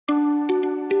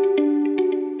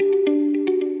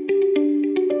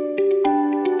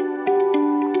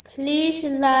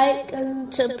like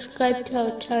and subscribe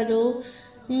to our channel.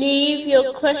 Leave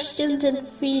your questions and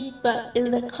feedback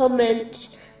in the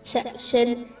comments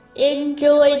section.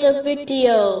 Enjoy the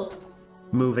video.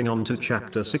 Moving on to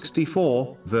chapter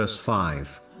 64, verse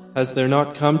 5. Has there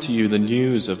not come to you the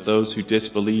news of those who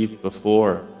disbelieved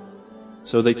before?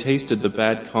 So they tasted the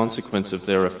bad consequence of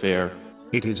their affair.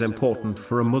 It is important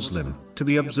for a Muslim to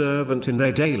be observant in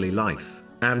their daily life,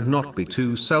 and not be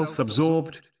too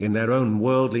self-absorbed in their own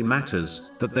worldly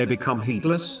matters that they become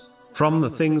heedless from the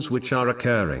things which are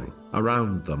occurring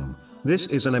around them. This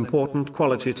is an important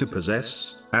quality to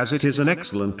possess, as it is an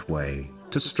excellent way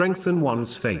to strengthen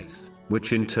one's faith,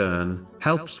 which in turn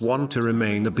helps one to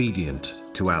remain obedient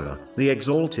to Allah, the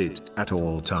Exalted, at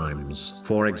all times.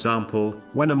 For example,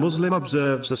 when a Muslim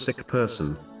observes a sick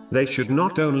person, they should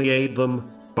not only aid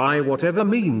them by whatever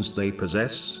means they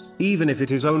possess, even if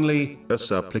it is only a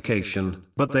supplication,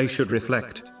 but they should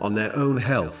reflect on their own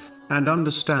health, and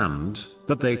understand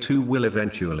that they too will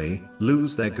eventually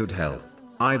lose their good health,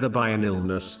 either by an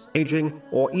illness, aging,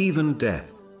 or even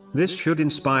death. This should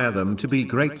inspire them to be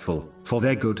grateful for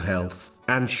their good health,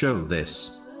 and show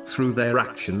this through their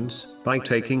actions by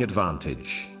taking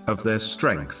advantage of their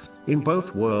strength in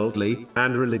both worldly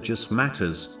and religious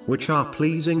matters, which are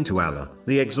pleasing to Allah,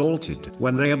 the Exalted.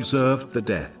 When they observed the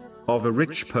death of a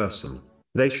rich person,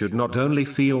 they should not only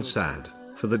feel sad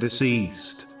for the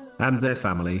deceased and their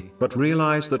family, but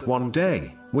realize that one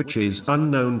day, which is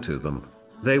unknown to them,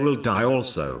 they will die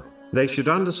also. They should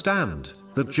understand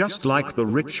that just like the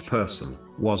rich person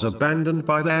was abandoned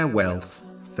by their wealth,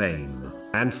 fame,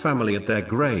 and family at their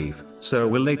grave, so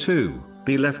will they too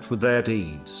be left with their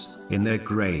deeds in their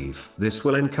grave. This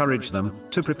will encourage them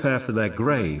to prepare for their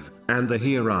grave and the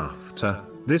hereafter.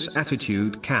 This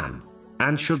attitude can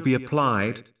and should be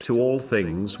applied to all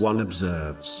things one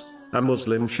observes. A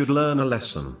Muslim should learn a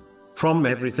lesson from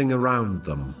everything around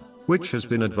them, which has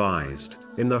been advised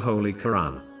in the Holy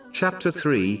Quran. Chapter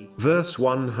 3, verse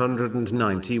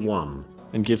 191.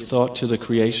 And give thought to the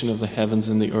creation of the heavens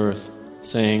and the earth,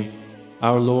 saying,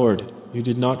 Our Lord, you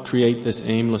did not create this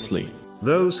aimlessly.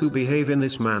 Those who behave in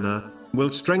this manner will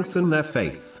strengthen their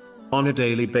faith on a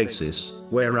daily basis,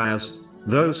 whereas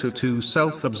those who are too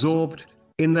self-absorbed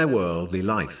in their worldly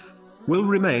life will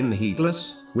remain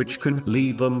heedless, which can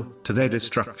lead them to their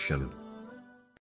destruction.